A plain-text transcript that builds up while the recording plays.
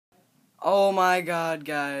Oh my god,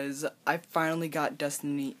 guys. I finally got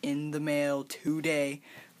Destiny in the mail today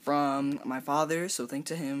from my father, so thanks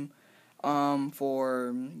to him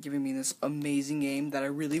for giving me this amazing game that I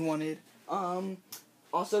really wanted.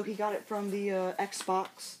 Also, he got it from the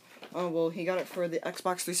Xbox. Well, he got it for the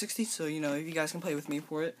Xbox 360, so, if you guys can play with me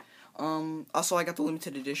for it. Also, I got the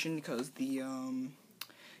limited edition because the,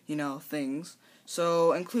 things.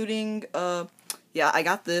 So, including, yeah, I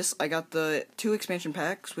got this. I got the 2 expansion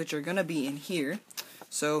packs, which are gonna be in here.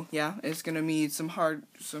 So, yeah, it's gonna need some hard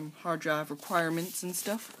drive requirements and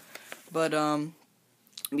stuff. But,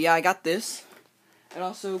 yeah, I got this. It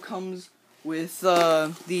also comes with,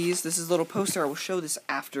 these. This is a little poster. I will show this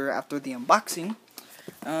after the unboxing.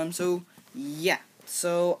 So, yeah.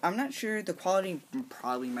 So, I'm not sure. The quality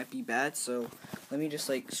probably might be bad, so let me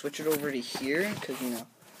just, switch it over to here, because,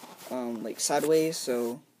 sideways,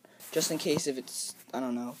 so just in case if it's, I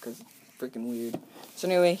don't know, because it's freaking weird. So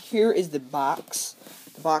anyway, here is the box.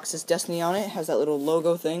 The box has Destiny on it. It has that little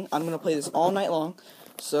logo thing. I'm going to play this all night long.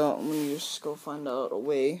 So I'm going to just go find out a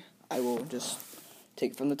way. I will just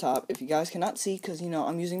take it from the top. If you guys cannot see, because,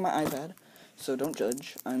 I'm using my iPad. So don't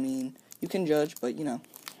judge. I mean, you can judge, but, you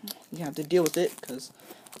have to deal with it, because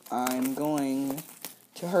I'm going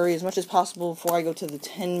to hurry as much as possible before I go to the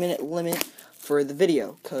 10-minute limit for the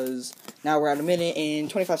video, because now we're at 1 minute and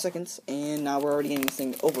 25 seconds, and now we're already getting this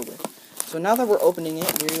thing over with. So now that we're opening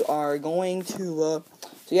it, we are going to,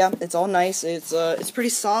 so yeah, it's all nice. It's pretty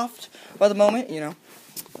soft by the moment,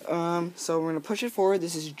 So we're gonna push it forward.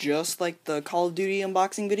 This is just like the Call of Duty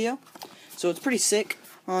unboxing video, so it's pretty sick.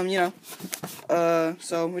 So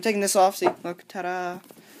we're taking this off. See, look, ta-da!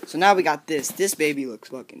 So now we got this. This baby looks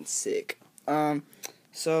fucking sick.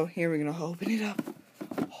 So here we're gonna open it up.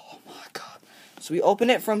 So we open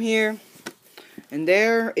it from here, and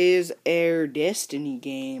there is our Destiny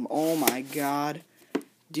game. Oh my god.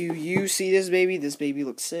 Do you see this baby? This baby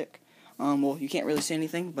looks sick. Well, you can't really see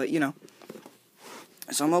anything, but,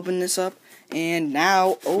 So I'm opening this up, and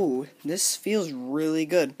now, this feels really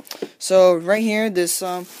good. So right here, this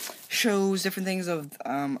shows different things of,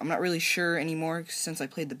 I'm not really sure anymore since I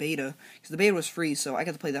played the beta, because the beta was free, so I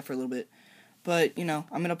got to play that for a little bit. But, I'm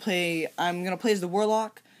gonna play as the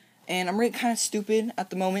Warlock. And I'm really kind of stupid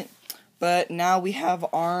at the moment, but now we have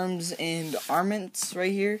arms and armaments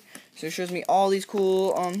right here. So it shows me all these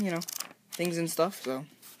cool, things and stuff. So,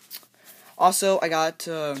 also I got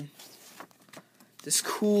this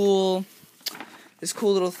cool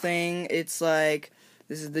little thing. It's like,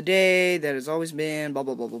 this is the day that has always been, blah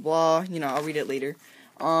blah blah blah blah. I'll read it later.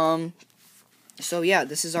 So yeah,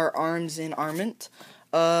 this is our arms and armament.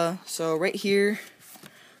 So right here,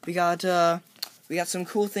 we got some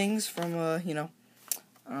cool things from, I don't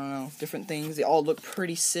know, different things. They all look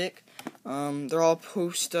pretty sick. They're all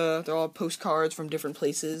postcards from different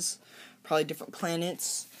places, probably different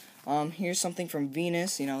planets. Here's something from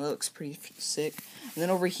Venus. That looks pretty sick. And then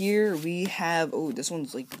over here we have, this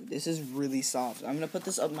is really soft. I'm gonna put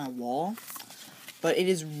this up my wall, but it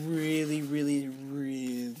is really, really,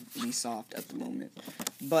 really soft at the moment.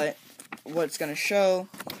 But what it's going to show,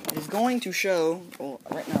 well,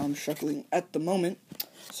 right now I'm shuffling at the moment,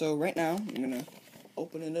 so right now I'm going to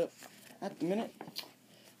open it up at the minute,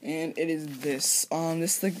 and it is this.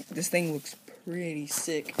 This thing looks pretty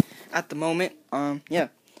sick at the moment. Yeah,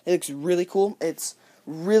 it looks really cool. It's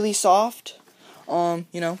really soft.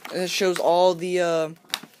 It shows all the,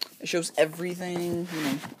 it shows everything.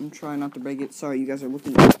 I'm trying not to break it. Sorry, you guys are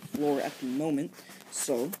looking at the floor at the moment.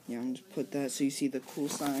 So, yeah, I'm just put that so you see the cool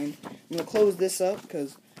sign. I'm gonna close this up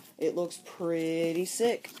because it looks pretty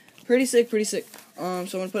sick. Pretty sick. So I'm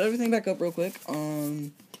gonna put everything back up real quick.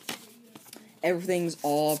 Everything's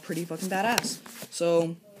all pretty fucking badass.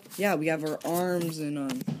 So, yeah, we have our arms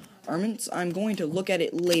and armaments. I'm going to look at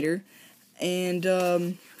it later. And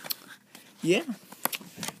yeah.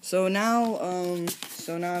 So now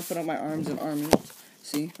I put up my arms and armaments.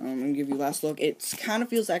 See, I'm gonna give you a last look. It kind of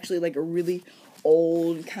feels actually like a really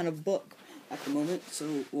old kind of book at the moment.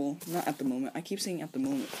 So, well, not at the moment. I keep saying at the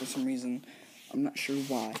moment for some reason. I'm not sure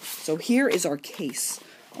why. So here is our case.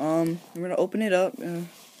 We're gonna open it up. Let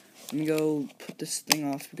me go put this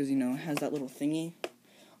thing off because, it has that little thingy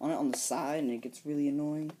on it on the side, and it gets really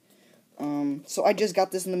annoying. So I just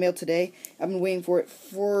got this in the mail today. I've been waiting for it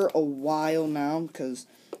for a while now because,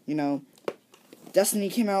 Destiny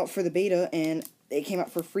came out for the beta, and it came out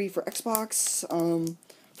for free for Xbox,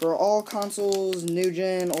 for all consoles, new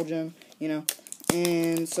gen, old gen,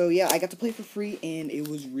 And so, yeah, I got to play for free, and it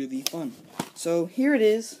was really fun. So, here it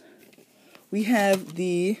is. We have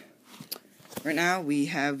right now, we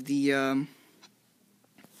have the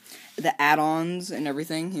add-ons and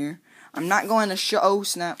everything here. I'm not going to show, oh,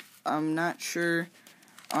 snap. I'm not sure.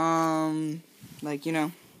 Like, you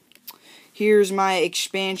know, here's my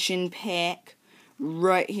expansion pack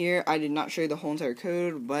right here. I did not show you the whole entire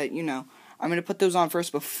code, but, you know, I'm going to put those on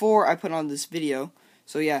first before I put on this video.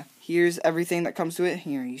 So, yeah, here's everything that comes to it.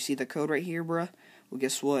 Here, you see the code right here, bruh? Well,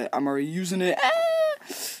 guess what? I'm already using it.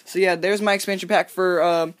 So, yeah, there's my expansion pack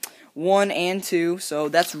for 1 and 2, so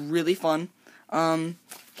that's really fun.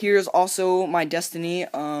 Here's also my Destiny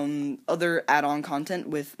other add-on content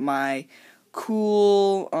with my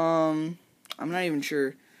cool, I'm not even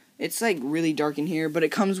sure. It's like really dark in here, but it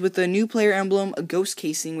comes with a new player emblem, a ghost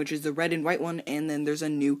casing, which is the red and white one, and then there's a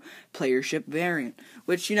new player ship variant,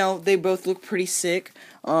 which, you know, they both look pretty sick.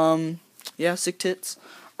 Yeah, sick tits.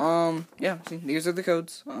 Yeah, see, these are the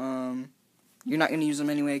codes. You're not going to use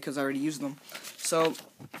them anyway because I already used them. So,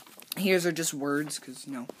 here's are just words, because,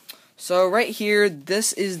 you know. So, right here,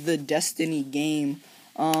 this is the Destiny game.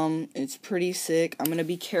 It's pretty sick. I'm going to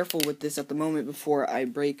be careful with this at the moment before I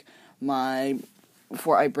break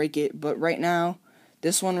it. But right now,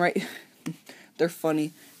 this one right, they're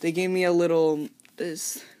funny. They gave me a little,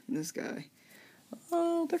 this guy.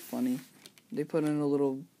 Oh, they're funny. They put in a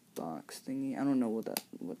little box thingy. I don't know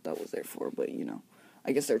what that was there for, but, you know.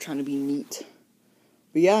 I guess they're trying to be neat.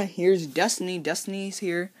 But yeah, here's Destiny. Destiny's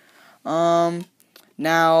here.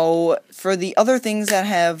 Now, for the other things that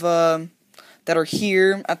have, that are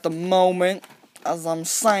here at the moment, as I'm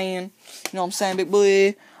saying, you know what I'm saying, big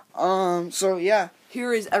boy? So yeah,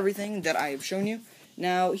 here is everything that I have shown you.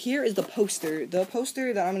 Now, here is the poster. The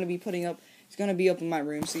poster that I'm going to be putting up is going to be up in my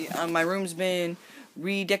room. See, my room's been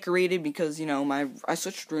redecorated because, you know, I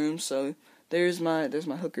switched rooms, so there's my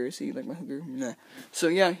hooker. See, like my hooker? Nah. So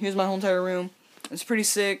yeah, here's my whole entire room. It's pretty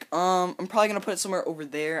sick. I'm probably going to put it somewhere over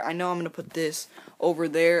there. I know I'm going to put this over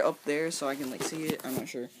there, up there, so I can, like, see it. I'm not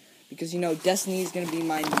sure. Because, you know, Destiny is going to be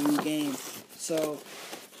my new game. So,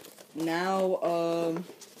 now,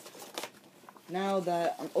 now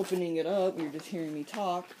that I'm opening it up, you're just hearing me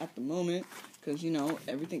talk at the moment. Because, you know,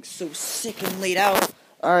 everything's so sick and laid out.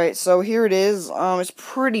 Alright, so here it is. It's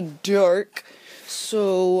pretty dark.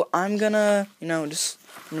 So, I'm gonna, you know, I'm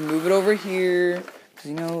gonna move it over here. Because,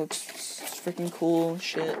 you know, it's freaking cool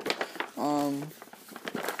shit.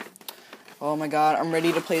 Oh my god, I'm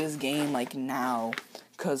ready to play this game, like, now.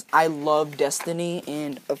 Because I love Destiny,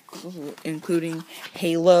 and including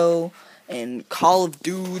Halo and Call of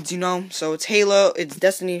Dudes, you know. So it's Halo, it's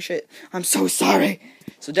Destiny shit. I'm so sorry.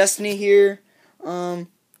 So Destiny here.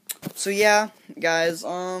 So yeah, guys.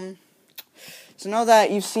 So now that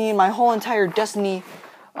you've seen my whole entire Destiny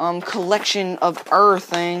collection of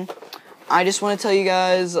everything, I just want to tell you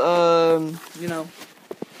guys, you know,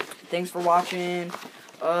 thanks for watching.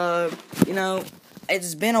 You know,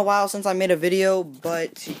 it's been a while since I made a video,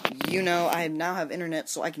 but, you know, I now have internet,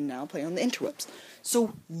 so I can now play on the interwebs.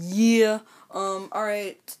 So, yeah,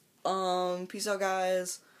 alright, peace out,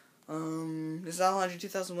 guys. This is Alejandro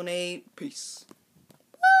 2018, peace.